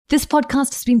This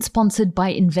podcast has been sponsored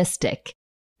by Investec.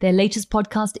 Their latest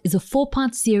podcast is a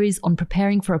 4-part series on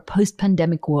preparing for a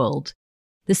post-pandemic world.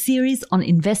 The series on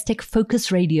Investec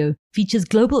Focus Radio features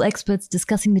global experts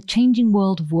discussing the changing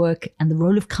world of work and the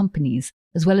role of companies,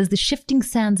 as well as the shifting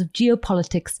sands of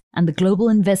geopolitics and the global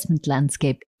investment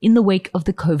landscape in the wake of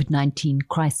the COVID-19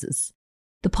 crisis.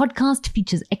 The podcast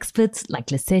features experts like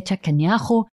Lesetja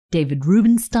Kanyago, David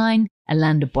Rubenstein,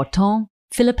 Alain de Botton,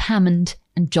 Philip Hammond,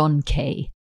 and John Kay.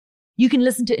 You can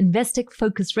listen to Investec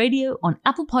Focus Radio on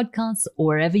Apple Podcasts or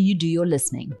wherever you do your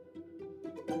listening.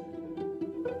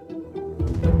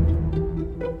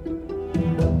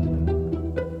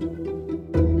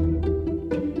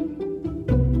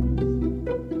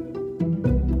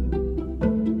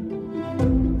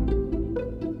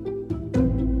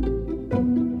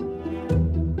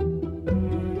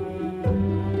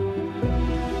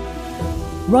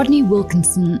 Rodney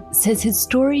Wilkinson says his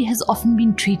story has often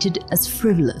been treated as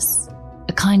frivolous,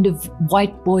 a kind of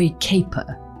white boy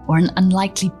caper, or an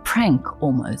unlikely prank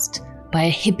almost, by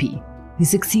a hippie who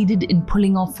succeeded in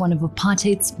pulling off one of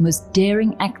apartheid's most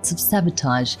daring acts of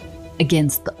sabotage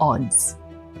against the odds.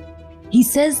 He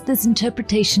says this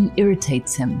interpretation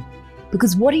irritates him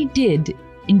because what he did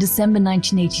in December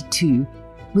 1982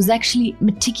 was actually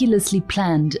meticulously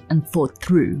planned and thought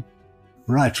through.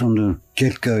 Right from the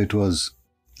get-go, it was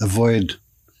avoid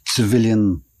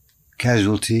civilian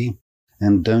casualty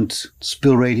and don't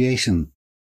spill radiation.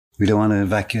 We don't want to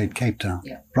evacuate Cape Town.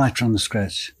 Right from the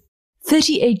scratch.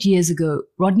 38 years ago,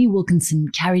 Rodney Wilkinson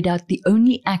carried out the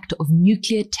only act of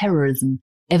nuclear terrorism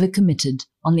ever committed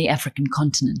on the African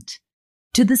continent.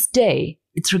 To this day,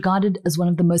 it's regarded as one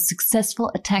of the most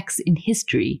successful attacks in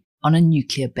history on a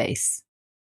nuclear base.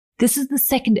 This is the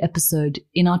second episode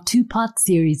in our 2-part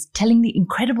series telling the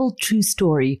incredible true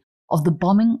story of the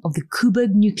bombing of the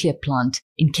Koeberg nuclear plant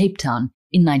in Cape Town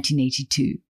in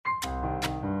 1982.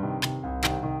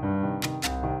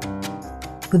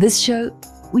 For this show,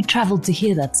 we travelled to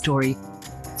hear that story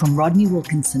from Rodney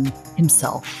Wilkinson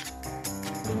himself.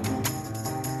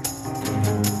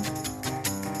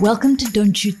 Welcome to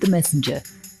Don't Shoot the Messenger,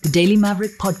 the Daily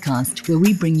Maverick podcast where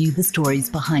we bring you the stories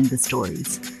behind the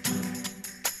stories.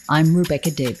 I'm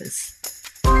Rebecca Davis.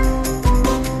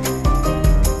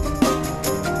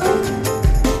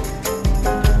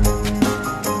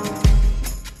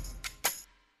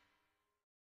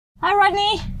 Hi,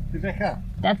 Rodney. Rebecca.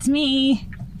 That's me.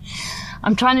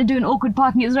 I'm trying to do an awkward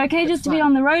parking. Is it okay just to be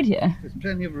on the road here? There's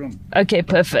plenty of room. Okay,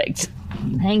 perfect.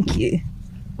 Thank you.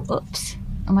 Oops.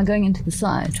 Am I going into the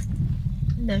side?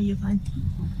 No, you're fine.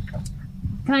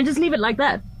 Can I just leave it like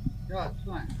that? Yeah, it's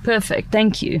fine. Perfect.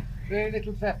 Thank you. Very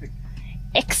little traffic.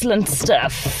 Excellent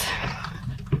stuff.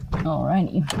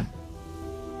 Alrighty.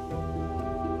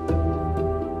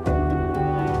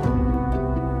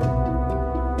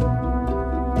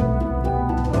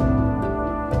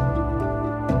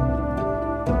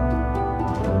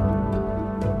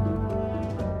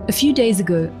 A few days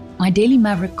ago, my Daily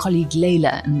Maverick colleague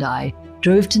Layla and I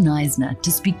drove to Knysna to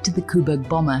speak to the Koeberg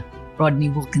bomber, Rodney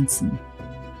Wilkinson.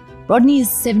 Rodney is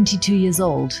 72 years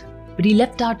old, but he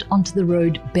leapt out onto the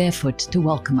road barefoot to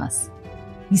welcome us.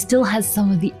 He still has some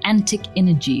of the antic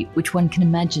energy which one can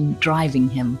imagine driving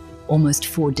him almost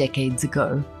 4 decades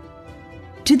ago.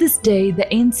 To this day, the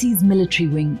ANC's military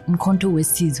wing, Umkhonto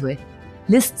weSizwe,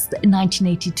 lists the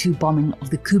 1982 bombing of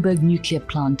the Koeberg nuclear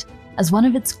plant as one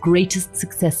of its greatest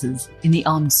successes in the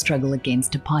armed struggle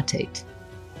against apartheid.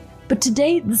 But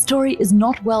today, the story is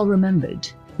not well remembered,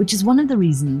 which is one of the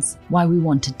reasons why we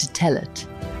wanted to tell it.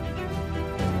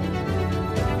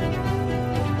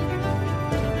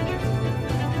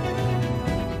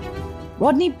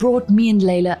 Rodney brought me and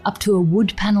Layla up to a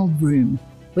wood-panelled room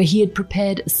where he had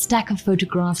prepared a stack of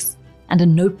photographs and a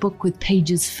notebook with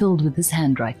pages filled with his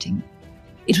handwriting.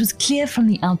 It was clear from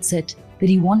the outset that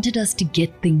he wanted us to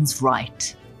get things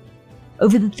right.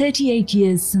 Over the 38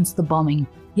 years since the bombing,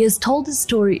 he has told his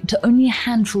story to only a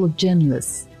handful of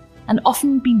journalists and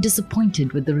often been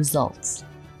disappointed with the results.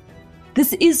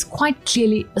 This is quite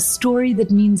clearly a story that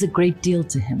means a great deal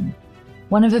to him,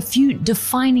 one of a few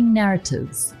defining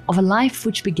narratives of a life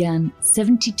which began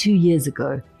 72 years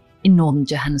ago in northern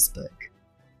Johannesburg.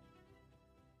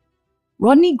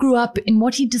 Rodney grew up in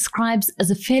what he describes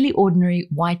as a fairly ordinary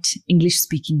white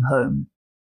English-speaking home.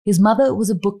 His mother was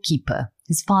a bookkeeper,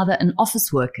 his father an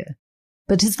office worker,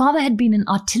 but his father had been an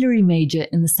artillery major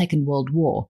in the Second World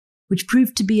War, which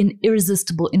proved to be an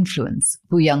irresistible influence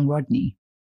for young Rodney.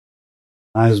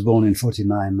 I was born in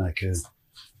 49 like a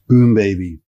boom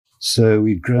baby. So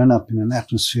we'd grown up in an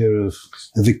atmosphere of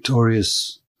a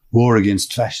victorious war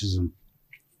against fascism.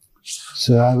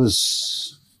 So I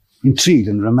was intrigued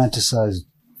and romanticized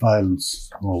violence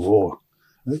or war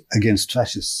against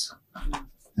fascists.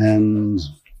 And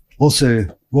also,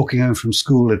 walking home from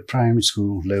school at primary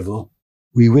school level,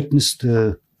 we witnessed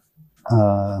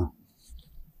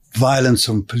violence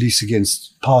from police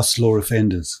against past law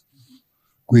offenders.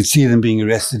 We'd see them being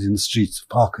arrested in the streets of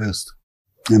Parkhurst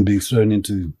and being thrown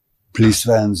into police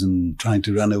vans and trying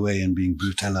to run away and being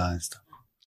brutalized.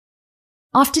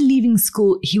 After leaving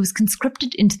school, he was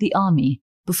conscripted into the army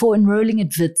before enrolling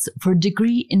at Wits for a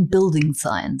degree in building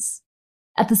science.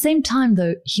 At the same time,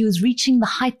 though, he was reaching the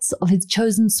heights of his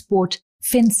chosen sport,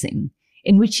 fencing,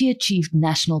 in which he achieved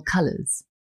national colours.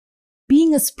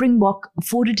 Being a Springbok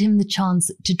afforded him the chance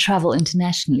to travel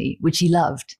internationally, which he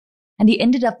loved, and he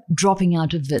ended up dropping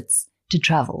out of Wits to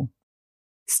travel.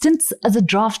 Stints as a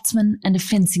draftsman and a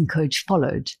fencing coach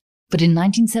followed, but in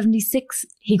 1976,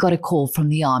 he got a call from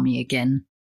the army again.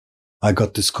 I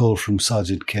got this call from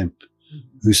Sergeant Kemp,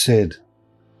 who said,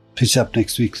 pitch up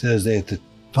next week Thursday at the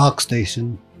Park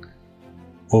Station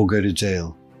or go to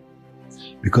jail.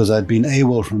 Because I'd been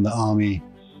AWOL from the army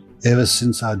ever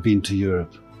since I'd been to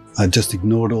Europe. I'd just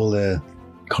ignored all their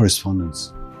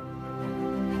correspondence.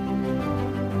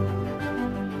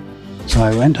 So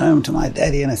I went home to my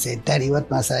daddy and I said, Daddy, what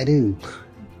must I do?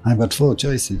 I've got 4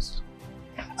 choices.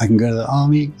 I can go to the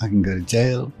army, I can go to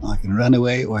jail, I can run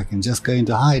away, or I can just go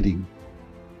into hiding.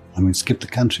 I mean, skip the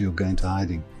country or go into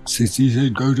hiding. He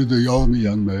said, go to the army,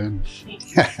 young man.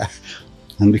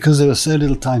 And because there was so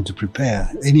little time to prepare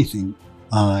anything,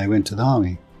 I went to the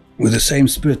army with the same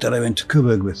spirit that I went to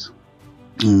Koeberg with.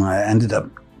 And I ended up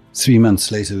 3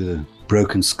 months later with a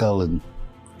broken skull and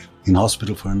in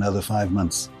hospital for another 5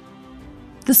 months.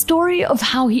 The story of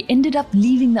how he ended up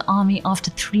leaving the army after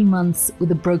 3 months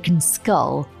with a broken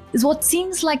skull is what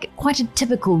seems like quite a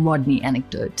typical Rodney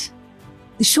anecdote.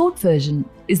 The short version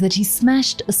is that he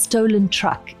smashed a stolen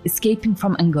truck escaping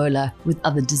from Angola with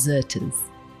other deserters.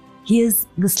 Here's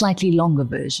the slightly longer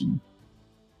version.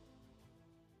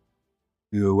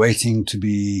 We were waiting to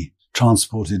be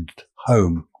transported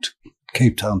home to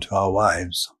Cape Town to our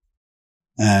wives,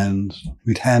 and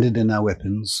we'd handed in our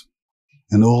weapons.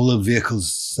 And all the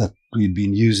vehicles that we'd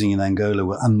been using in Angola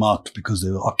were unmarked because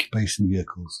they were occupation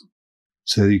vehicles.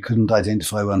 So you couldn't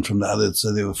identify one from the other,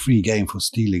 so they were free game for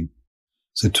stealing.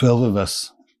 So 12 of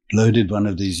us loaded one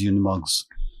of these Unimogs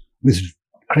with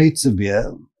crates of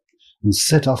beer and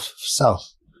set off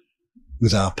south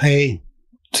with our pay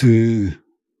to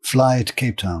fly to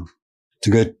Cape Town, to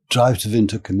go drive to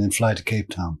Windhoek and then fly to Cape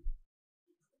Town.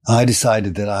 I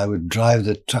decided that I would drive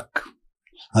the truck.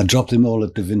 I'd drop them all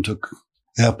at the Windhoek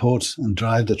airport and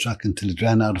drive the truck until it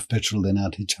ran out of petrol, then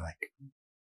I'd hitchhike.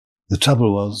 The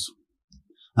trouble was,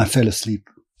 I fell asleep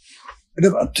at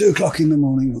about 2 o'clock in the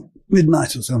morning,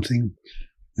 midnight or something,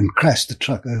 and crashed the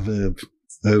truck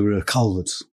over a culvert.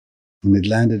 And it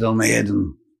landed on my head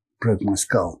and broke my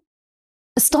skull.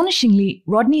 Astonishingly,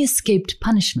 Rodney escaped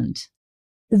punishment.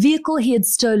 The vehicle he had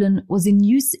stolen was in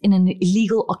use in an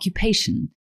illegal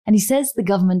occupation, and he says the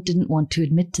government didn't want to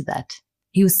admit to that.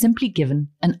 He was simply given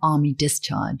an army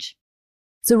discharge.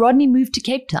 So Rodney moved to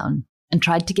Cape Town and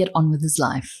tried to get on with his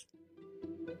life.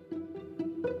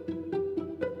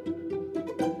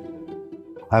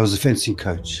 I was a fencing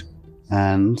coach,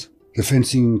 and the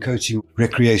fencing coaching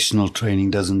recreational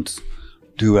training doesn't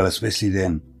do well, especially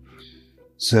then.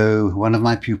 So one of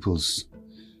my pupils,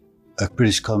 a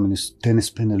British communist, Dennis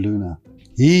Penaluna,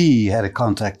 he had a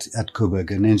contact at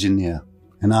Koeberg, an engineer,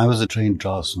 and I was a trained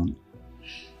draftsman.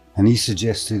 And he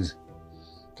suggested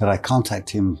that I contact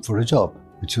him for a job,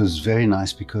 which was very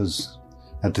nice because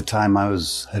at the time I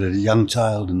had a young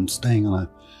child and staying on a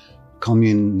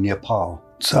commune near Paarl.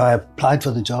 So I applied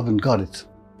for the job and got it.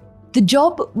 The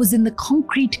job was in the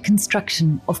concrete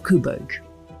construction of Koeberg.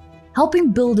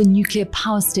 Helping build a nuclear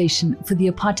power station for the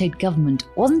apartheid government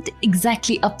wasn't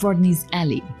exactly up Rodney's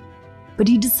alley. But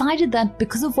he decided that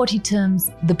because of what he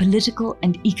terms the political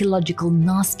and ecological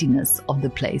nastiness of the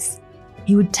place,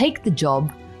 he would take the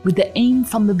job with the aim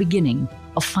from the beginning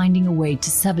of finding a way to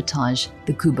sabotage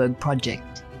the Koeberg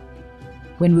project.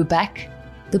 When we're back,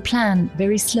 the plan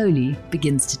very slowly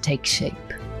begins to take shape.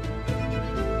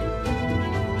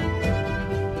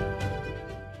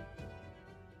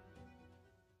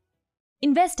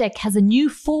 Investec has a new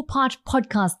 4-part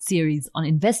podcast series on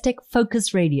Investec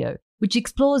Focus Radio, which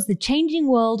explores the changing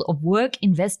world of work,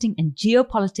 investing, and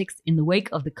geopolitics in the wake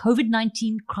of the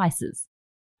COVID-19 crisis.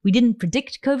 We didn't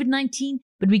predict COVID-19,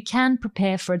 but we can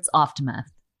prepare for its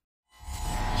aftermath.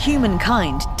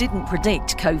 Humankind didn't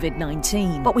predict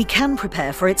COVID-19, but we can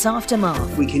prepare for its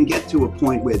aftermath. We can get to a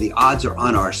point where the odds are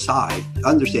on our side.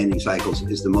 Understanding cycles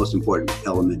is the most important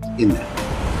element in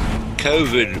that.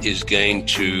 COVID is going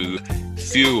to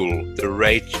fuel the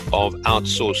rate of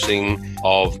outsourcing,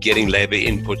 of getting labour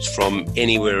inputs from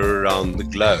anywhere around the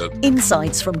globe.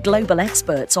 Insights from global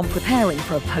experts on preparing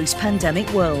for a post-pandemic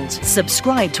world.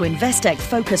 Subscribe to Investec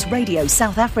Focus Radio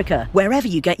South Africa, wherever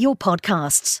you get your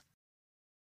podcasts.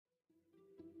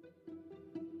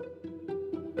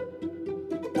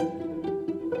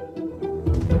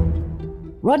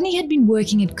 Rodney had been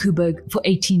working at Koeberg for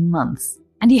 18 months,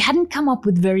 and he hadn't come up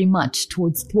with very much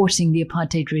towards thwarting the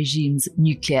apartheid regime's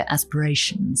nuclear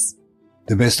aspirations.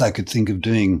 The best I could think of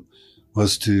doing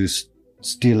was to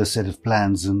steal a set of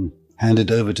plans and hand it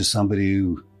over to somebody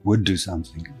who would do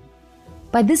something.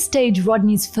 By this stage,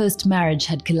 Rodney's first marriage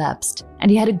had collapsed, and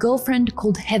he had a girlfriend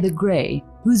called Heather Gray,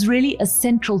 who's really as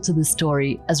central to the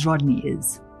story as Rodney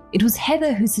is. It was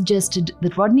Heather who suggested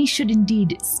that Rodney should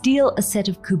indeed steal a set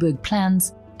of Koeberg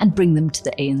plans and bring them to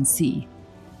the ANC.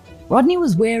 Rodney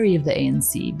was wary of the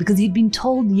ANC because he'd been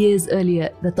told years earlier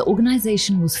that the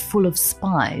organization was full of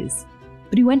spies,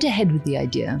 but he went ahead with the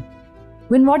idea.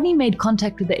 When Rodney made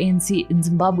contact with the ANC in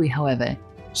Zimbabwe, however,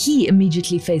 he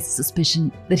immediately faced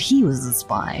suspicion that he was a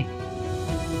spy.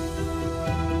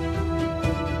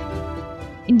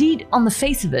 Indeed, on the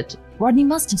face of it, Rodney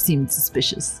must have seemed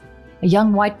suspicious. A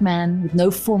young white man with no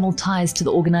formal ties to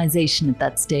the organization at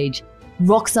that stage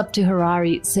rocks up to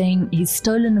Harare saying he's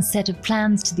stolen a set of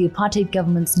plans to the apartheid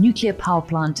government's nuclear power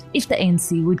plant if the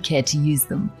ANC would care to use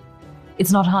them.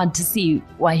 It's not hard to see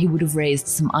why he would have raised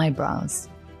some eyebrows.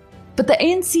 But the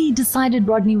ANC decided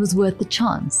Rodney was worth the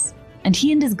chance, and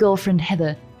he and his girlfriend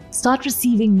Heather start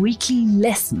receiving weekly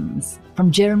lessons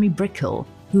from Jeremy Brickhill,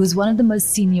 who was one of the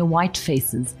most senior white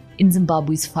faces in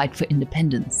Zimbabwe's fight for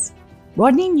independence.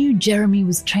 Rodney knew Jeremy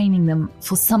was training them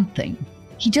for something.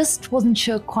 He just wasn't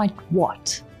sure quite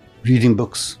what. Reading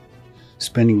books,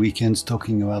 spending weekends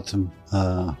talking about them.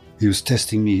 He was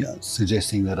testing me,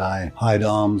 suggesting that I hide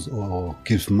arms or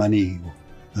give money,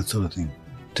 that sort of thing.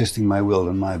 Testing my will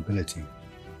and my ability.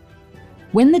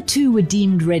 When the two were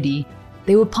deemed ready,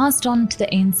 they were passed on to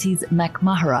the ANC's Mac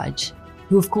Maharaj,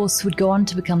 who of course would go on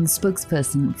to become the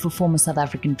spokesperson for former South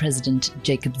African President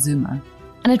Jacob Zuma.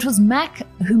 And it was Mac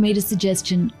who made a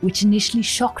suggestion which initially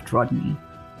shocked Rodney.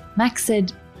 Mac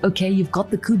said, "Okay, you've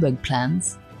got the Koeberg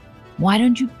plans. Why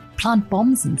don't you plant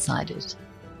bombs inside it?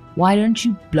 Why don't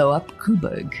you blow up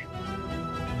Koeberg?"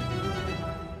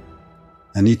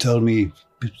 And he told me,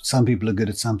 some people are good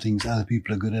at some things, other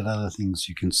people are good at other things.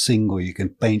 You can sing, or you can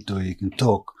paint, or you can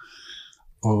talk,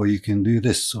 or you can do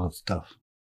this sort of stuff.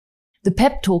 The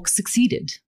pep talk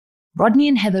succeeded. Rodney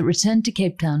and Heather returned to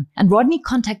Cape Town, and Rodney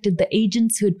contacted the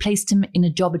agents who had placed him in a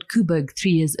job at Koeberg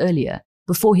 3 years earlier,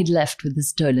 before he'd left with his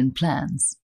stolen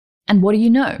plans. And what do you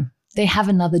know? They have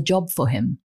another job for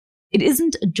him. It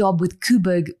isn't a job with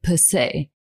Koeberg per se.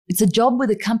 It's a job with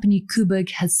a company Koeberg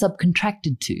has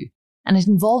subcontracted to, and it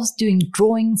involves doing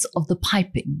drawings of the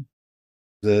piping.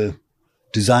 The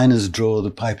designers draw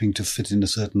the piping to fit in a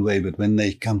certain way, but when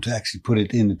they come to actually put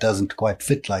it in, it doesn't quite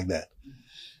fit like that.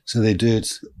 So they do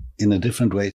it in a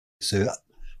different way. So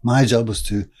my job was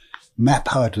to map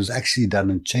how it was actually done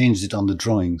and change it on the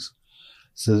drawings,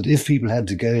 so that if people had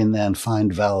to go in there and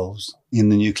find valves in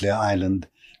the nuclear island,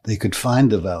 they could find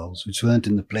the valves, which weren't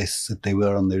in the place that they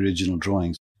were on the original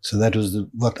drawings. So that was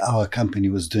what our company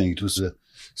was doing. It was a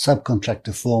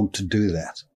subcontractor formed to do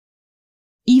that.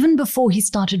 Even before he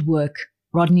started work,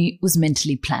 Rodney was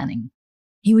mentally planning.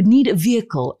 He would need a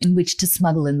vehicle in which to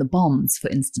smuggle in the bombs, for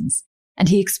instance, and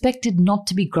he expected not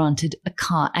to be granted a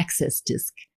car access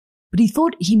disc. But he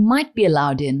thought he might be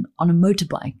allowed in on a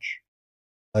motorbike.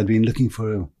 I'd been looking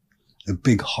for a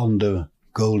big Honda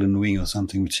Golden Wing or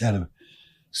something which had a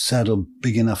saddle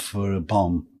big enough for a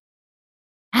bomb.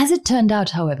 As it turned out,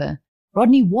 however,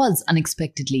 Rodney was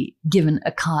unexpectedly given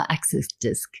a car access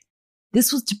disc.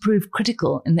 This was to prove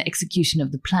critical in the execution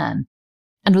of the plan,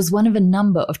 and was one of a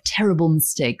number of terrible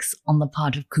mistakes on the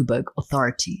part of Koeberg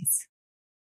authorities.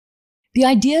 The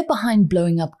idea behind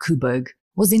blowing up Koeberg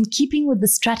was in keeping with the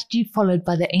strategy followed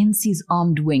by the ANC's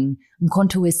armed wing,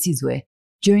 Mkhonto weSizwe,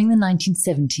 during the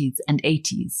 1970s and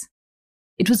 80s.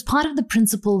 It was part of the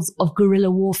principles of guerrilla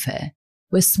warfare,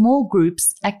 where small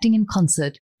groups acting in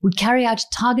concert would carry out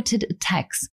targeted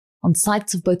attacks on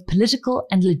sites of both political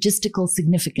and logistical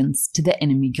significance to the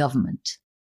enemy government.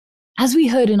 As we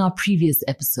heard in our previous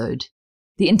episode,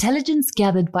 the intelligence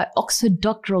gathered by Oxford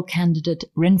doctoral candidate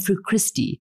Renfrew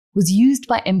Christie was used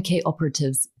by MK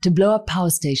operatives to blow up power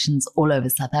stations all over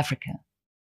South Africa.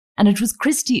 And it was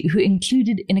Christie who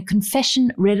included in a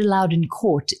confession read aloud in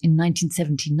court in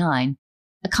 1979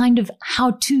 a kind of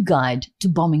how-to guide to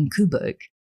bombing Koeberg,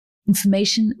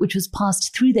 information which was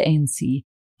passed through the ANC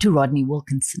to Rodney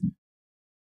Wilkinson.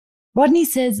 Rodney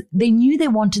says they knew they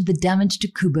wanted the damage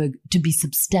to Koeberg to be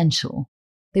substantial.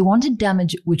 They wanted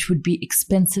damage which would be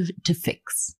expensive to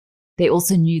fix. They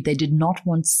also knew they did not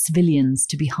want civilians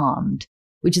to be harmed,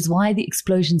 which is why the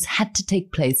explosions had to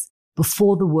take place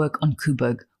before the work on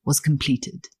Koeberg was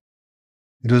completed.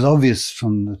 It was obvious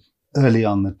from early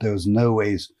on that there was no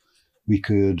ways we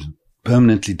could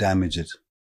permanently damage it.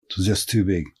 It was just too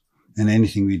big, and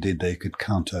anything we did they could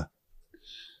counter.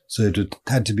 So it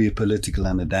had to be a political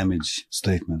and a damage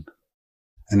statement.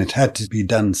 And it had to be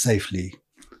done safely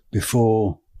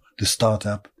before the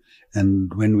startup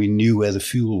and when we knew where the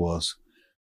fuel was.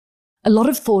 A lot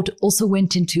of thought also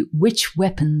went into which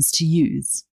weapons to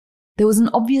use. There was an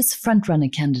obvious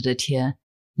frontrunner candidate here,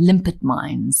 limpet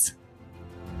mines.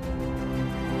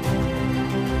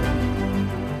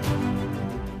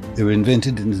 They were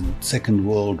invented in the Second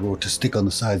World War to stick on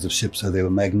the sides of ships, so they were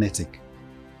magnetic.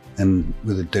 And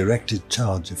with a directed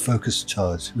charge, a focused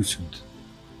charge, which would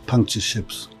puncture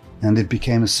ships. And it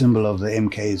became a symbol of the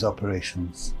MK's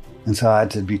operations. And so I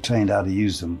had to be trained how to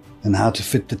use them and how to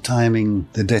fit the timing,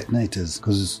 the detonators,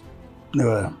 because there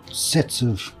were sets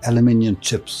of aluminium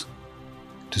chips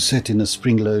to set in a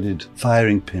spring-loaded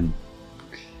firing pin.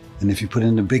 And if you put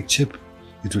in a big chip,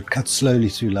 it would cut slowly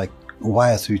through like a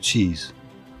wire through cheese,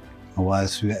 a wire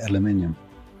through aluminium.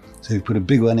 So if you put a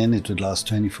big one in, it would last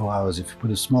 24 hours. If you put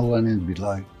a small one in, it would be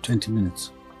like 20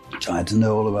 minutes. So I had to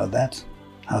know all about that,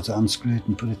 how to unscrew it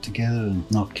and put it together and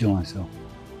not kill myself.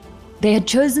 They had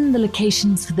chosen the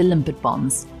locations for the limpet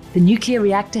bombs, the nuclear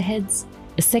reactor heads,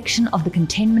 a section of the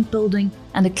containment building,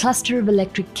 and a cluster of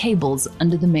electric cables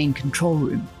under the main control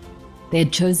room. They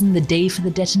had chosen the day for the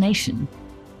detonation,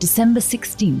 December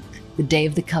 16th, the day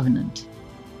of the Covenant.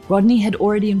 Rodney had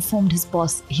already informed his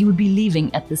boss he would be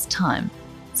leaving at this time,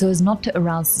 so as not to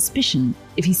arouse suspicion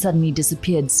if he suddenly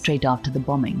disappeared straight after the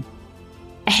bombing.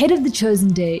 Ahead of the chosen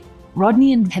day,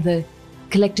 Rodney and Heather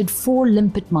collected 4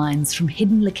 limpet mines from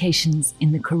hidden locations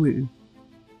in the Karoo.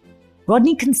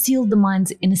 Rodney concealed the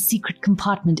mines in a secret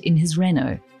compartment in his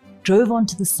Renault, drove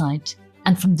onto the site,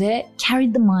 and from there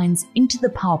carried the mines into the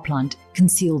power plant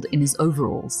concealed in his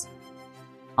overalls.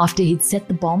 After he'd set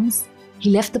the bombs, he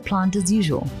left the plant as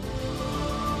usual.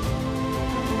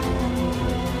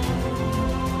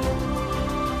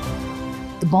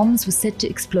 The bombs were set to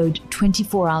explode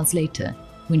 24 hours later,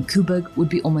 when Koeberg would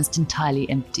be almost entirely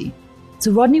empty.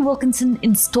 So Rodney Wilkinson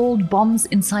installed bombs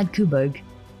inside Koeberg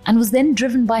and was then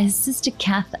driven by his sister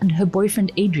Kath and her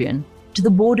boyfriend Adrian to the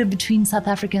border between South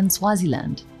Africa and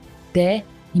Swaziland. There,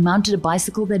 he mounted a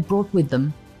bicycle they'd brought with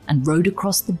them and rode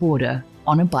across the border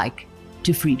on a bike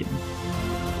to freedom.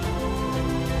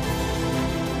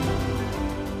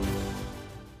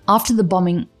 After the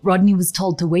bombing, Rodney was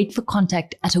told to wait for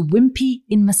contact at a wimpy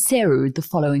in Maseru the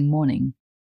following morning.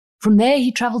 From there,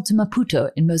 he travelled to Maputo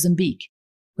in Mozambique,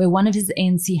 where one of his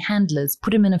ANC handlers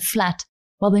put him in a flat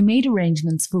while they made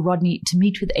arrangements for Rodney to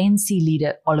meet with ANC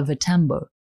leader Oliver Tambo,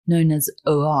 known as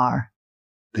OR.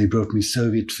 They brought me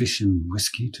Soviet fish and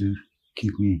whiskey to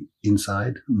keep me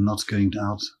inside and not going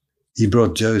out. He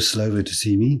brought Joe Slover to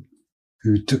see me,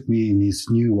 who took me in his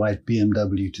new white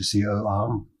BMW to see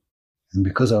OR. And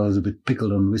because I was a bit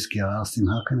pickled on whiskey, I asked him,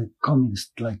 how can a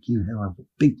communist like you have a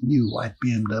big new white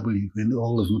BMW when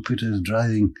all of Maputo is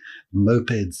driving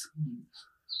mopeds?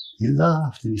 He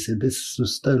laughed and he said, this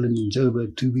was stolen in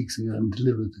Joburg 2 weeks ago and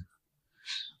delivered.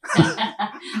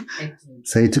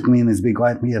 So he took me in his big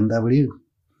white BMW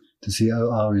to see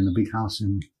OR in a big house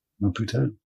in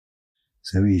Maputo.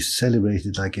 So we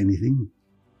celebrated like anything.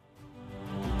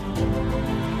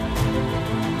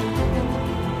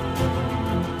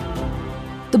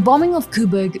 The bombing of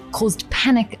Koeberg caused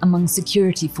panic among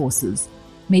security forces,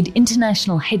 made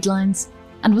international headlines,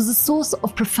 and was a source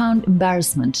of profound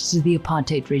embarrassment to the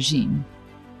apartheid regime.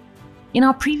 In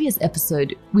our previous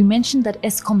episode, we mentioned that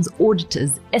Eskom's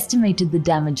auditors estimated the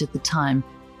damage at the time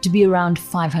to be around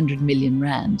 500 million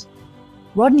rand.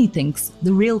 Rodney thinks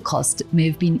the real cost may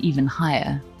have been even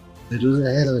higher. It was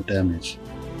a hell of a damage.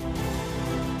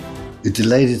 It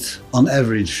delayed it on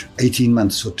average 18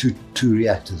 months for two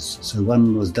reactors. So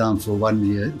one was down for 1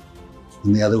 year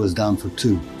and the other was down for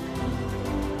 2.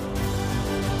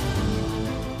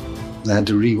 They had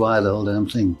to rewire the whole damn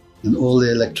thing and all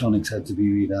the electronics had to be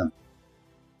redone.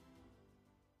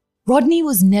 Rodney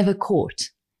was never caught,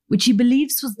 which he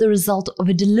believes was the result of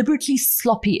a deliberately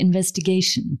sloppy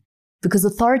investigation because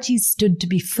authorities stood to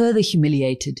be further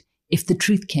humiliated if the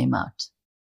truth came out.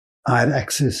 I had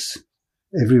access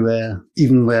everywhere,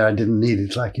 even where I didn't need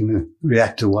it, like in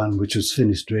reactor 1, which was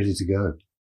finished, ready to go.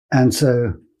 And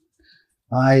so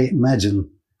I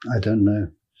imagine, I don't know,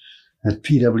 that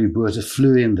P.W. Botha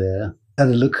flew in there had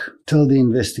a look, told the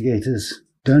investigators,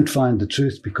 don't find the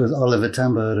truth because Oliver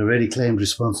Tambo had already claimed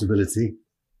responsibility.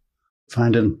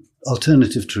 Find an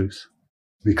alternative truth.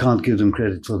 We can't give them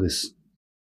credit for this.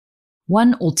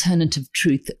 One alternative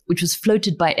truth, which was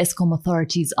floated by Eskom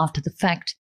authorities after the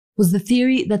fact, was the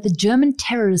theory that the German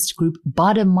terrorist group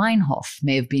Baader Meinhof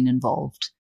may have been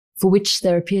involved, for which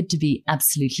there appeared to be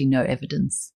absolutely no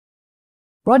evidence.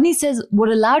 Rodney says what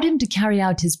allowed him to carry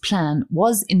out his plan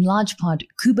was in large part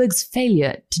Koeberg's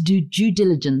failure to do due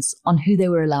diligence on who they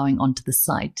were allowing onto the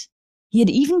site. He had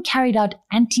even carried out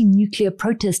anti-nuclear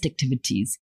protest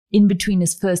activities in between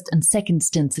his first and second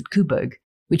stints at Koeberg,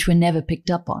 which were never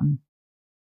picked up on.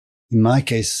 In my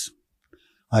case,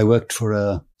 I worked for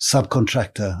a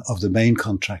subcontractor of the main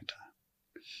contractor.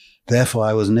 Therefore,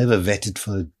 I was never vetted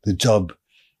for the job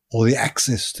or the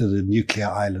access to the nuclear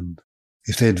island.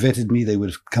 If they had vetted me, they would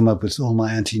have come up with all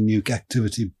my anti-nuke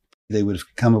activity. They would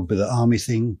have come up with the army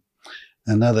thing,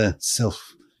 another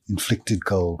self-inflicted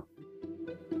goal.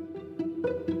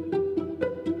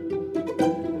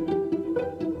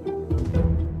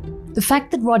 The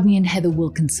fact that Rodney and Heather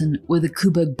Wilkinson were the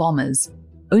Koeberg bombers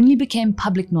only became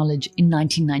public knowledge in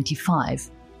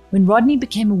 1995, when Rodney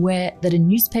became aware that a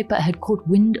newspaper had caught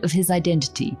wind of his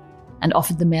identity and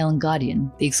offered the Mail and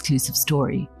Guardian the exclusive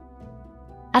story.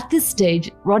 At this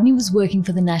stage, Rodney was working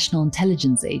for the National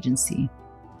Intelligence Agency.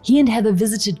 He and Heather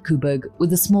visited Koeberg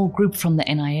with a small group from the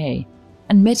NIA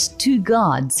and met two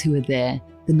guards who were there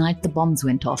the night the bombs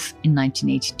went off in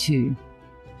 1982.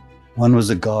 One was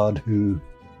a guard who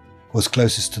was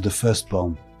closest to the first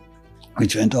bomb,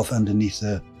 which went off underneath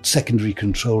the secondary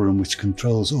control room, which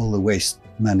controls all the waste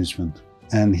management.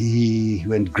 And he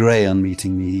went grey on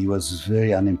meeting me. He was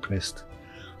very unimpressed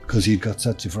because he'd got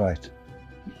such a fright.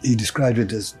 He described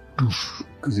it as poof,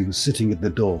 because he was sitting at the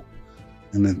door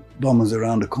and the bomb was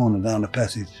around a corner down a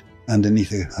passage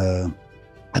underneath a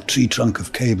tree trunk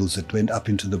of cables that went up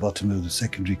into the bottom of the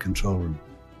secondary control room.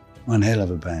 One hell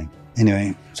of a bang.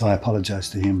 Anyway, so I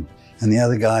apologized to him. And the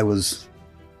other guy was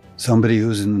somebody who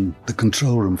was in the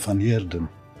control room, Van Heerden,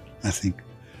 I think.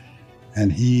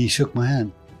 And he shook my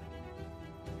hand.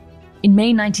 In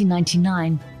May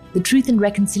 1999, the Truth and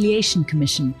Reconciliation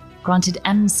Commission granted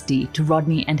amnesty to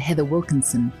Rodney and Heather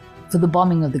Wilkinson for the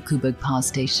bombing of the Koeberg power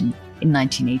station in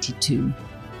 1982.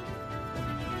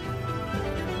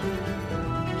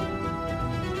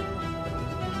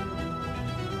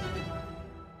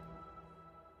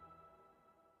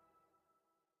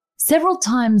 Several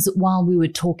times while we were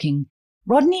talking,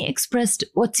 Rodney expressed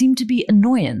what seemed to be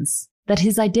annoyance that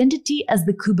his identity as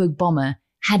the Koeberg bomber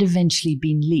had eventually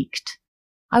been leaked.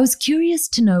 I was curious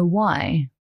to know why.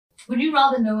 Would you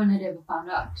rather no one had ever found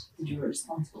out that you were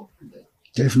responsible for Koeberg?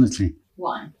 Definitely.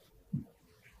 Why?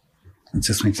 It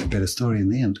just makes a better story in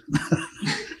the end.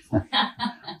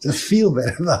 Just feel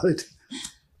better about it.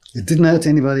 It didn't hurt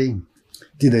anybody,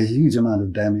 did a huge amount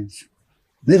of damage,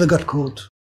 never got caught,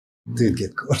 did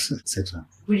get caught, etc.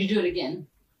 Would you do it again?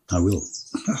 I will.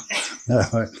 No, I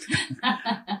won't.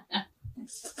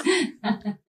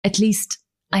 At least,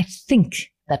 I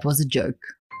think that was a joke.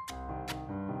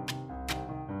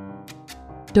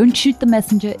 Don't Shoot the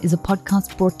Messenger is a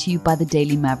podcast brought to you by the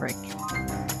Daily Maverick.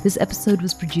 This episode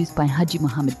was produced by Haji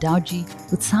Mohammed Dowji,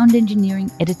 with sound engineering,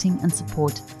 editing and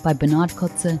support by Bernard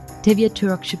Kotze, Tevye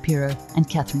Turok Shapiro and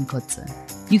Catherine Kotze.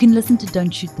 You can listen to Don't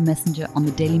Shoot the Messenger on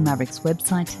the Daily Maverick's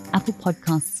website, Apple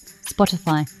Podcasts,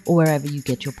 Spotify or wherever you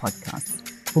get your podcasts.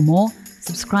 For more,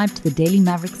 subscribe to the Daily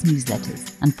Maverick's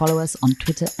newsletters and follow us on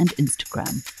Twitter and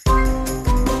Instagram.